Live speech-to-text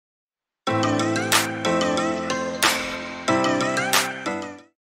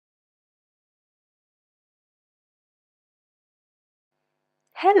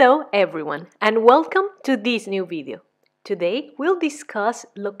Hello everyone and welcome to this new video. Today we'll discuss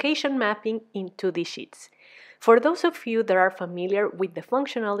location mapping in 2D sheets. For those of you that are familiar with the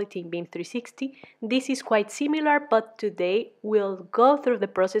functionality in BIM 360, this is quite similar, but today we'll go through the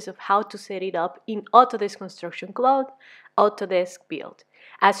process of how to set it up in Autodesk Construction Cloud, Autodesk Build.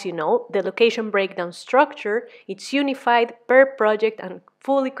 As you know, the location breakdown structure is unified per project and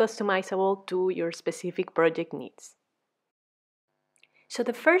fully customizable to your specific project needs. So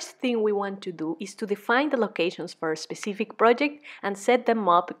the first thing we want to do is to define the locations for a specific project and set them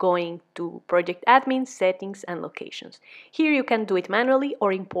up going to Project Admin, Settings, and Locations. Here you can do it manually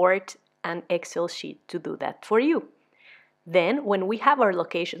or import an Excel sheet to do that for you. Then, when we have our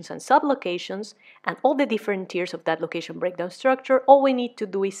locations and sublocations and all the different tiers of that location breakdown structure, all we need to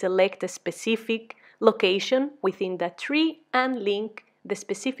do is select a specific location within that tree and link the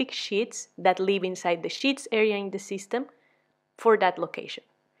specific sheets that live inside the Sheets area in the system for that location.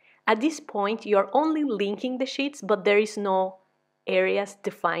 At this point, you're only linking the sheets, but there is no areas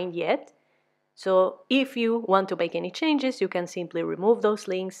defined yet. So if you want to make any changes, you can simply remove those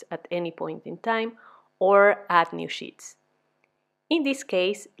links at any point in time or add new sheets. In this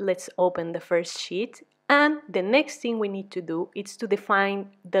case, let's open the first sheet, and the next thing we need to do is to define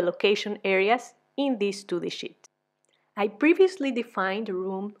the location areas in this 2D sheet. I previously defined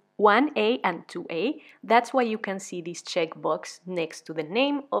room 1A and 2A, that's why you can see this checkbox next to the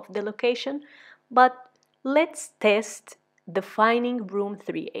name of the location, but let's test defining room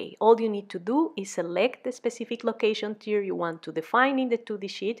 3A. All you need to do is select the specific location tier you want to define in the 2D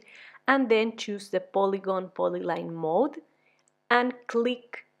sheet and then choose the polyline mode and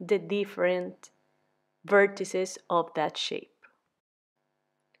click the different vertices of that shape.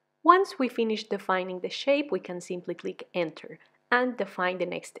 Once we finish defining the shape, we can simply click Enter and define the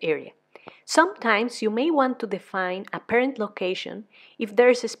next area. Sometimes you may want to define a parent location if there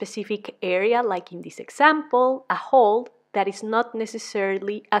is a specific area, like in this example, a hole that is not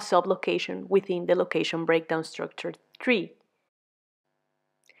necessarily a sublocation within the location breakdown structure tree.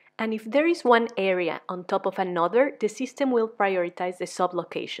 And if there is one area on top of another, the system will prioritize the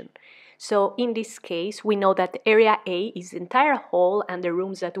sublocation. So in this case, we know that area A is the entire hole and the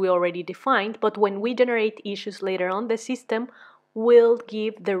rooms that we already defined, but when we generate issues later on, the system will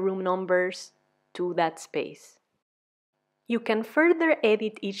give the room numbers to that space. You can further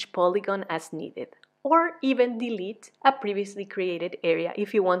edit each polygon as needed, or even delete a previously created area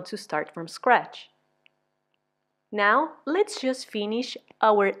if you want to start from scratch. Now, let's just finish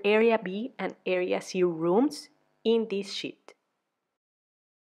our Area B and Area C rooms in this sheet.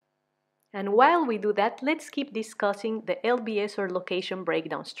 And while we do that, let's keep discussing the LBS or location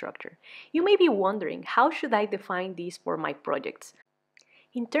breakdown structure. You may be wondering, how should I define these for my projects?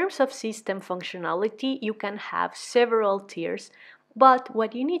 In terms of system functionality, you can have several tiers, but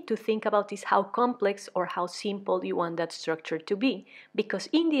what you need to think about is how complex or how simple you want that structure to be, because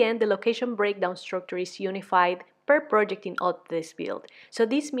in the end, the location breakdown structure is unified per project in Autodesk Build. So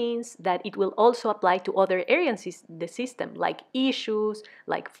this means that it will also apply to other areas in the system, like issues,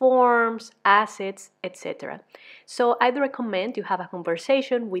 like forms, assets, etc. So I'd recommend you have a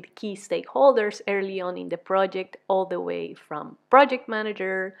conversation with key stakeholders early on in the project, all the way from project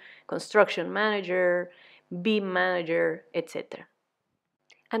manager, construction manager, BIM manager, etc.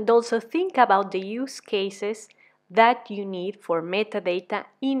 And also think about the use cases that you need for metadata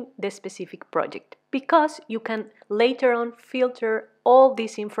in the specific project, because you can later on filter all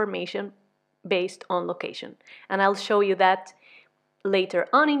this information based on location. And I'll show you that later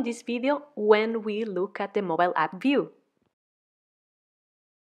on in this video when we look at the mobile app view.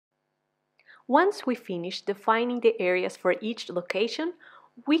 Once we finish defining the areas for each location,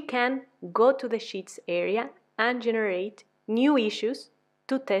 we can go to the Sheets area and generate new issues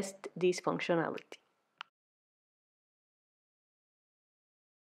to test this functionality.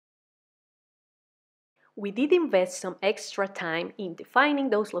 We did invest some extra time in defining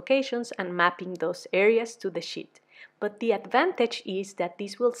those locations and mapping those areas to the sheet, but the advantage is that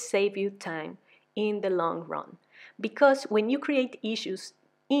this will save you time in the long run, because when you create issues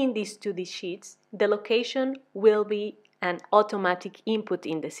in these 2D sheets, the location will be an automatic input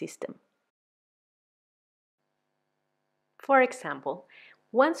in the system. For example,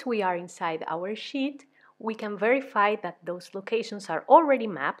 once we are inside our sheet, we can verify that those locations are already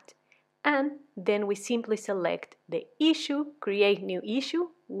mapped, and then we simply select the issue, create new issue,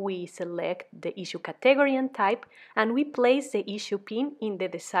 we select the issue category and type, and we place the issue pin in the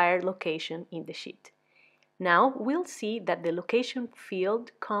desired location in the sheet. Now we'll see that the location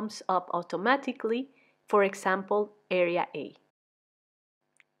field comes up automatically, for example, Area A.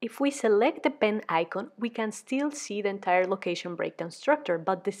 If we select the pen icon, we can still see the entire location breakdown structure,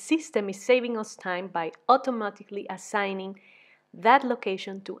 but the system is saving us time by automatically assigning that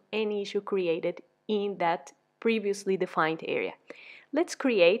location to any issue created in that previously defined area. Let's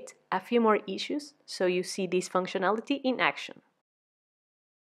create a few more issues so you see this functionality in action.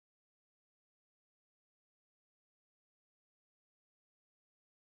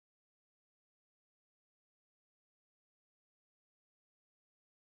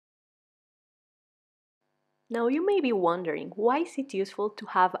 Now you may be wondering, why is it useful to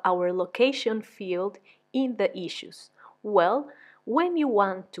have our location field in the issues? Well, when you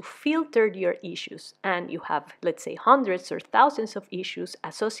want to filter your issues and you have, let's say, hundreds or thousands of issues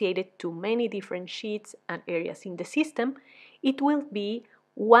associated to many different sheets and areas in the system, it will be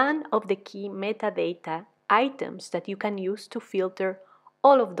one of the key metadata items that you can use to filter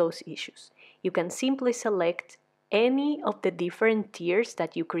all of those issues. You can simply select any of the different tiers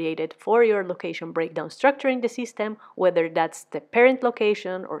that you created for your location breakdown structure in the system, whether that's the parent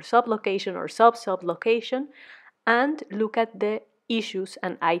location or sub-location or sub-sub-location, and look at the issues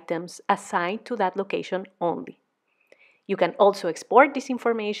and items assigned to that location only. You can also export this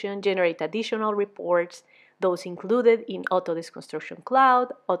information, generate additional reports, those included in Autodesk Construction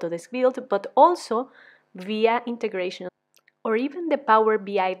Cloud, Autodesk Build, but also via integration or even the Power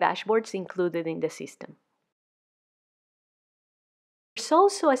BI dashboards included in the system. There's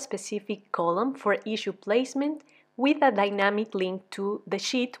also a specific column for issue placement with a dynamic link to the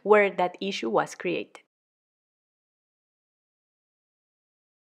sheet where that issue was created.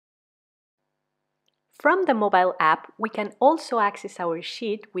 From the mobile app, we can also access our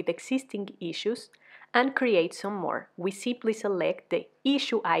sheet with existing issues and create some more. We simply select the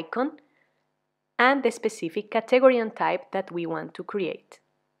issue icon and the specific category and type that we want to create.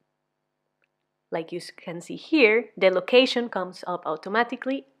 Like you can see here, the location comes up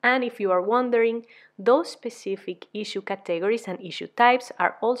automatically, and if you are wondering, those specific issue categories and issue types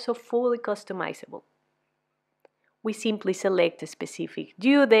are also fully customizable. We simply select a specific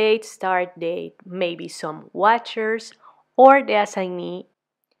due date, start date, maybe some watchers, or the assignee.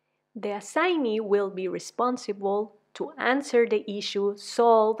 The assignee will be responsible to answer the issue,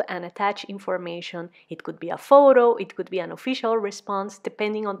 solve, and attach information. It could be a photo, it could be an official response,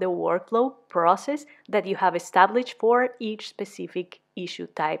 depending on the workflow process that you have established for each specific issue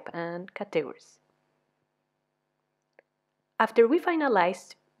type and categories. After we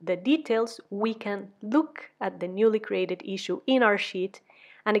finalize the details, we can look at the newly created issue in our sheet,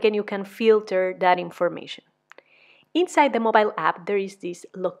 and again, you can filter that information. Inside the mobile app, there is this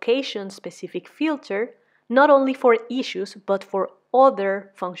location-specific filter, not only for issues, but for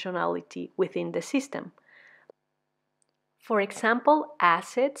other functionality within the system. For example,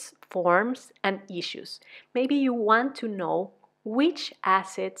 assets, forms, and issues. Maybe you want to know which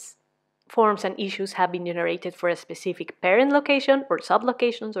assets, forms, and issues have been generated for a specific parent location or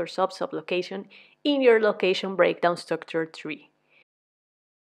sub-locations or sub-sub-location in your location breakdown structure tree.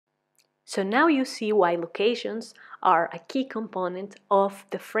 So now you see why locations are a key component of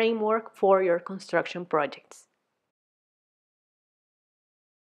the framework for your construction projects.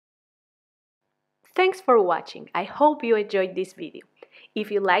 Thanks for watching. I hope you enjoyed this video.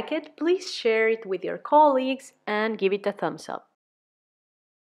 If you like it, please share it with your colleagues and give it a thumbs up.